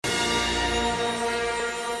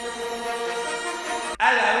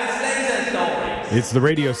It's the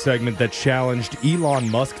radio segment that challenged Elon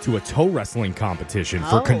Musk to a toe wrestling competition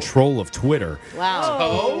for control of Twitter. Wow.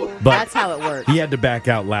 Oh? But That's how it works. he had to back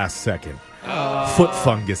out last second. Foot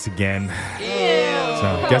fungus again.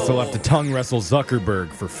 So guess he'll have to tongue wrestle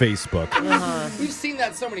Zuckerberg for Facebook. We've seen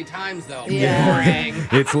that so many times, though. Yeah. Boring.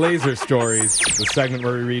 It's Laser Stories, the segment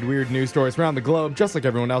where we read weird news stories around the globe, just like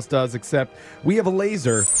everyone else does, except we have a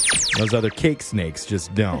laser. Those other cake snakes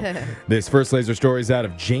just don't. This first laser story is out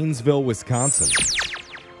of Janesville, Wisconsin.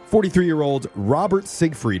 43-year-old Robert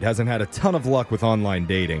Siegfried hasn't had a ton of luck with online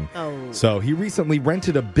dating. So he recently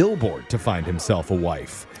rented a billboard to find himself a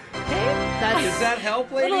wife. That's Does that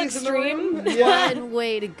help, a little ladies in the room? extreme. One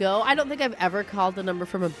way to go. I don't think I've ever called the number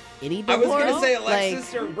from any I was billboard. going to say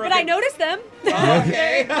Alexis or Brooke. But I noticed them.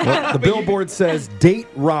 Okay. Well, the billboard says, "Date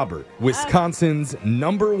Robert, Wisconsin's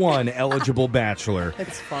 #1 eligible bachelor."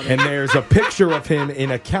 That's funny. And there's a picture of him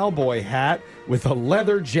in a cowboy hat with a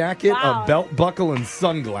leather jacket, Wow. a belt buckle, and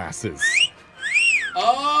sunglasses.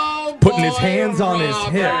 Oh, Putting his boy, hands on his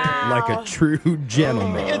Robert. hip like a true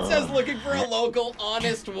gentleman. It says looking for a local,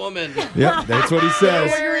 honest woman. Yep, that's what he So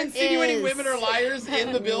says. you're insinuating is- women are liars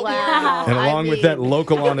in the billboard? Wow. And along with that mean-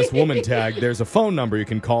 local honest woman tag, there's a phone number you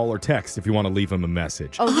can call or text if you want to leave him a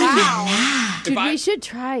message. Oh, wow. Dude, If I- we should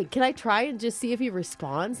try. Can I try and just see if he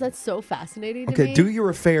responds? That's so fascinating to Okay, me. do your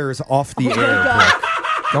affairs off the Oh my air. God. Brooke.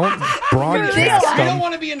 Don't broadcast I don't them.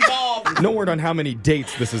 want to be involved. No word on how many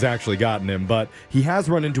dates this has actually gotten him, but he has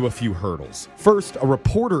run into a few hurdles. First, a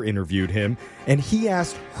reporter interviewed him, and he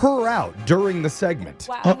asked her out during the segment.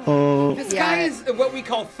 Wow. This Yeah. guy is what we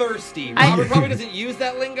call thirsty. Robert probably doesn't use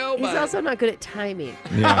that lingo, He's but also not good at timing.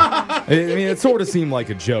 Yeah. I mean, it sort of seemed like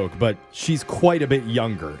a joke, but she's quite a bit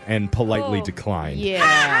younger and politely Oh. declined.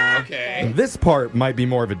 Yeah. okay. This part might be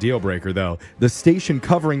more of a deal breaker, though. The station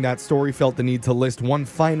covering that story felt the need to list one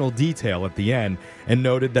final detail at the end and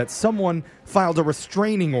noted that someone filed a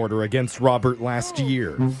restraining order against Robert last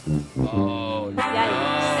year. Oh,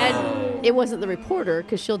 And it wasn't the reporter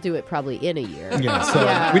because she'll do it probably in a year. Yeah, so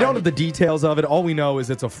Yeah. we don't have the details of it. All we know is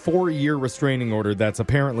it's a 4-year restraining order that's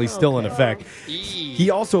apparently still in effect. He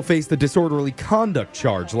also faced a disorderly conduct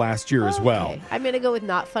charge last year as well. Okay. I'm going to go with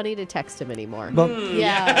not funny to text him anymore. But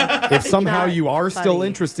Yeah. if somehow Not you are still funny.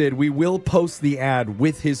 interested, we will post the ad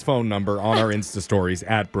with his phone number on our Insta stories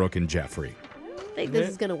at Brooke and Jeffrey. I think this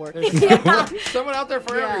is going to work. someone out there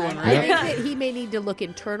for everyone, I right? think that he may need to look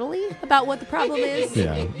internally about what the problem is.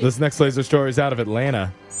 Yeah. This next laser story is out of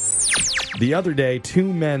Atlanta. The other day,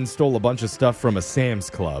 2 men stole a bunch of stuff from a Sam's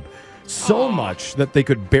Club. So much that they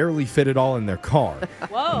could barely fit it all in their car.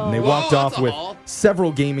 Whoa. And they Whoa, walked that's off a with haul.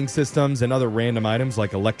 several gaming systems and other random items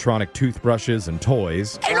like electronic toothbrushes and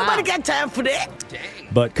toys. Ain't nobody got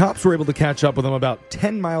But cops were able to catch up with them about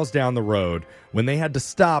 10 miles down the road when they had to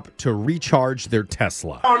stop to recharge their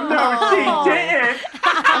Tesla. Oh.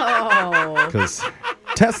 Because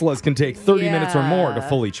Teslas can take 30 minutes or more to Yeah.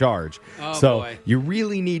 fully charge. Oh, So boy. you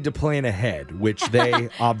really need to plan ahead, which they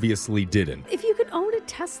obviously didn't. If you could own a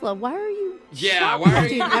Tesla, why are you Yeah, why are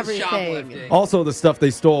you shoplifting everything? shoplifting? Also, the stuff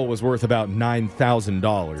they stole was worth about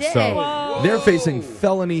 $9,000. So Dang. they're facing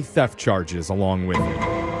felony theft charges along with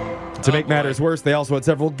it. To make matters worse, they also had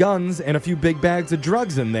several guns and a few big bags of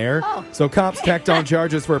drugs in there. Oh. So cops tacked on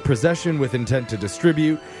charges for possession with intent to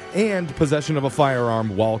distribute and possession of a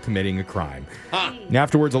firearm while committing a crime. And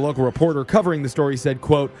afterwards, a local reporter covering the story said,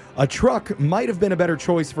 quote, "A truck might have been a better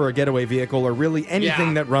choice for a getaway vehicle or really anything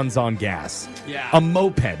Yeah. that runs on gas. Yeah. A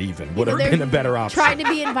moped even would have They're been a better option." Trying to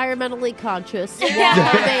be environmentally conscious Yeah.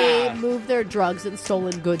 while they move their drugs and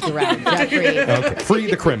stolen goods around, Jeffrey. Okay, free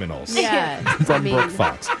the criminals. Yeah. From Brooke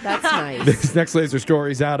Fox. That's nice. This next laser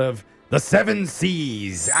story is out of the 7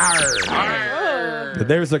 Seas. Arr.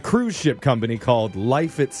 There's a cruise ship company called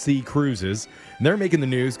Life at Sea Cruises. And they're making the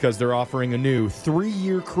news because they're offering a new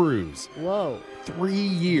 3-year cruise. Whoa. 3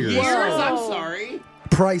 years. Years, Whoa. I'm sorry.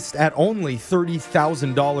 Priced at only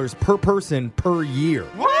 $30,000 per person per year.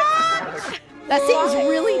 That seems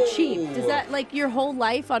really cheap. Does that like your whole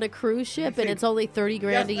life on a cruise ship and it's only 30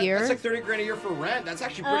 grand a year? That's like 30 grand a year for rent. That's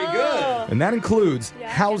actually pretty Oh. good. And that includes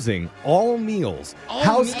housing, all meals, All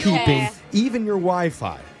housekeeping, meals. even your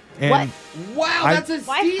Wi-Fi. And What? Wow, I- that's a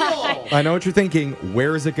Wi-Fi. steal. I know what you're thinking.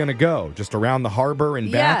 Where is it going to go? Just around the harbor and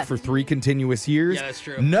back Yeah. for 3 continuous years? Yeah, that's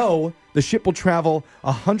true. No, the ship will travel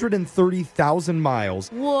 130,000 miles,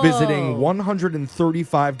 Whoa. visiting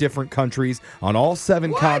 135 different countries on all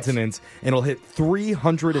 7 What? continents, and it'll hit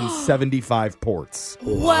 375 ports.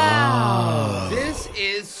 Wow. This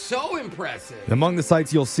is so impressive. Among the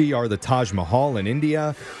sites you'll see are the Taj Mahal in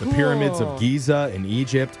India, the pyramids Cool. of Giza in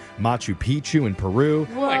Egypt, Machu Picchu in Peru,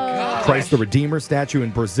 Oh my God. Christ the Redeemer statue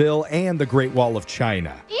in Brazil, and the Great Wall of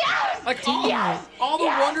China. Like all the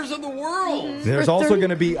wonders of the world. There's For also 30 going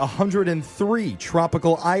to be 103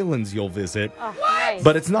 tropical islands you'll visit. Nice.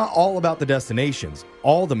 But it's not all about the destinations.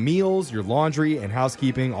 All the meals, your laundry, and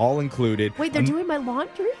housekeeping all included. Wait, they're doing my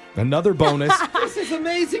laundry? Another bonus. This is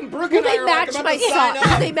amazing. Brooke Will and I they are match about my to sign socks?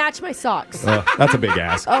 up. They match my socks. That's a big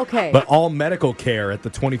ask. Okay. But all medical care at the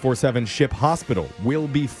 24/7 Ship Hospital will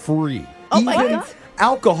be free. Oh my Even God.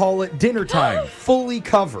 alcohol at dinner time, fully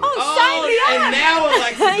covered. And now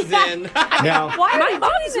Alexis is in. Now, Why are My we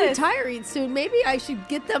mom's doing this? retiring soon. Maybe I should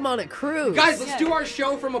get them on a cruise. Guys, let's do our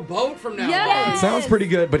show from a boat from now Yes. it sounds pretty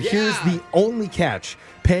good, but here's Yeah. the only catch.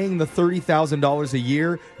 Paying the $30,000 a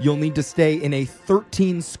year, you'll need to stay in a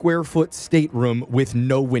 13-square-foot stateroom with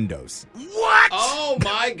no windows. on. Oh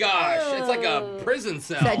my gosh. It's like a prison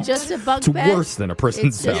cell. Is that just a bunk It's bed? worse than a prison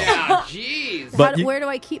It's cell. just- Yeah, jeez. But you- Where do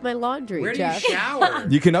I keep my laundry, Where do you Jeff? shower?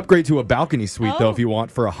 You can upgrade to a balcony suite, though, Oh. if you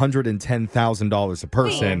want, for $110,000 a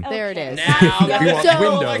person. There it is. Now, If you want So,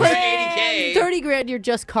 windows. like for 80K. 30 grand, you're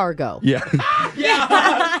just cargo. Yeah.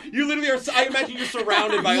 Yeah. You literally are, I imagine you're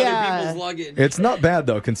surrounded by Yeah. other people's luggage. It's not bad,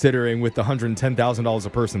 though, considering with the $110,000 a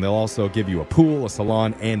person, they'll also give you a pool, a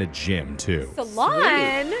salon, and a gym, too.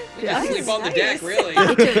 Salon. You can sleep on the deck, really.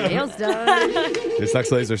 Get your nails done. This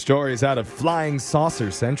next laser story is out of Flying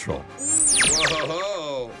Saucer Central.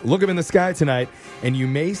 Whoa. Look up in the sky tonight, and you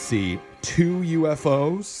may see 2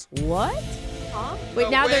 UFOs. What? Wait, No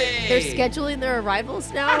now they're way. scheduling their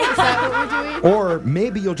arrivals now? Is that what we're doing? Or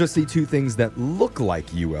maybe you'll just see 2 things that look like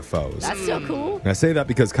UFOs. That's so cool. And I say that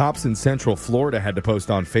because cops in Central Florida had to post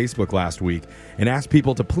on Facebook last week and ask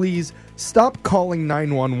people to please stop calling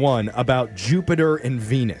 911 about Jupiter and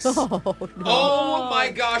Venus. Oh my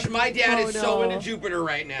gosh, my dad is so no. into Jupiter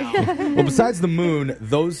right now. Well, besides the moon,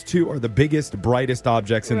 those 2 are the biggest, brightest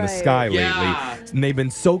objects in the Right. sky Yeah. lately. And they've been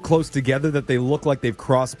so close together that they look like they've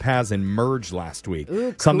crossed paths and merged last week.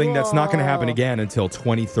 Ooh, Something that's not going to happen cool. again until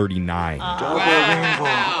 2039.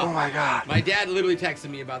 Wow. Oh my god. My dad literally texted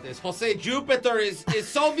me about this. Jose, Jupiter is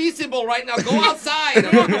so visible right now. Go outside.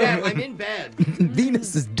 I'm like, Dad, I'm in bed.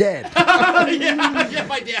 Venus is dead. yeah,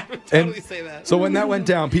 my dad would totally And say that. So when that went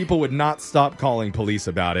down, people would not stop calling police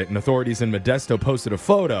about it, and authorities in Modesto posted a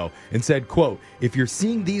photo and said, quote, "If you're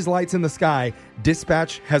seeing these lights in the sky,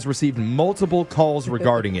 dispatch has received multiple calls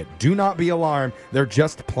regarding it. Do not be alarmed. They're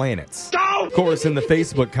just planets." Of course, in the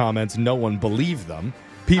Facebook comments, no one believed them.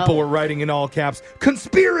 People were writing in all caps,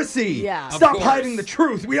 "Conspiracy! Yeah. Of Stop course. hiding the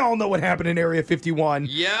truth. We all know what happened in Area 51."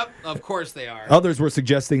 Yep, of course they are. Others were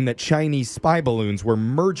suggesting that Chinese spy balloons were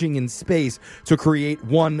merging in space to create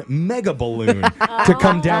one mega balloon to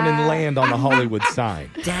come down and land on the Hollywood sign.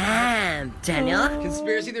 Damn, Daniel.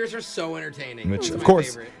 Conspiracy theories are so entertaining. Which, It's of my course,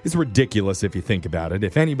 favorite. is ridiculous if you think about it.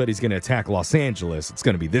 If anybody's going to attack Los Angeles, it's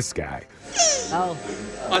going to be this guy. Oh,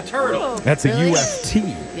 A turtle. That's a Really?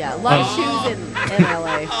 UFT. yeah. A lot of shoes in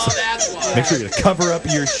LA. Oh, that's why. Make sure you cover up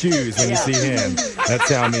your shoes when you see him. That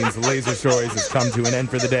sound means Laser Stories has come to an end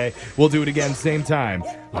for the day. We'll do it again same time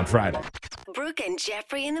on Friday. Brooke and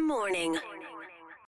Jeffrey in the morning.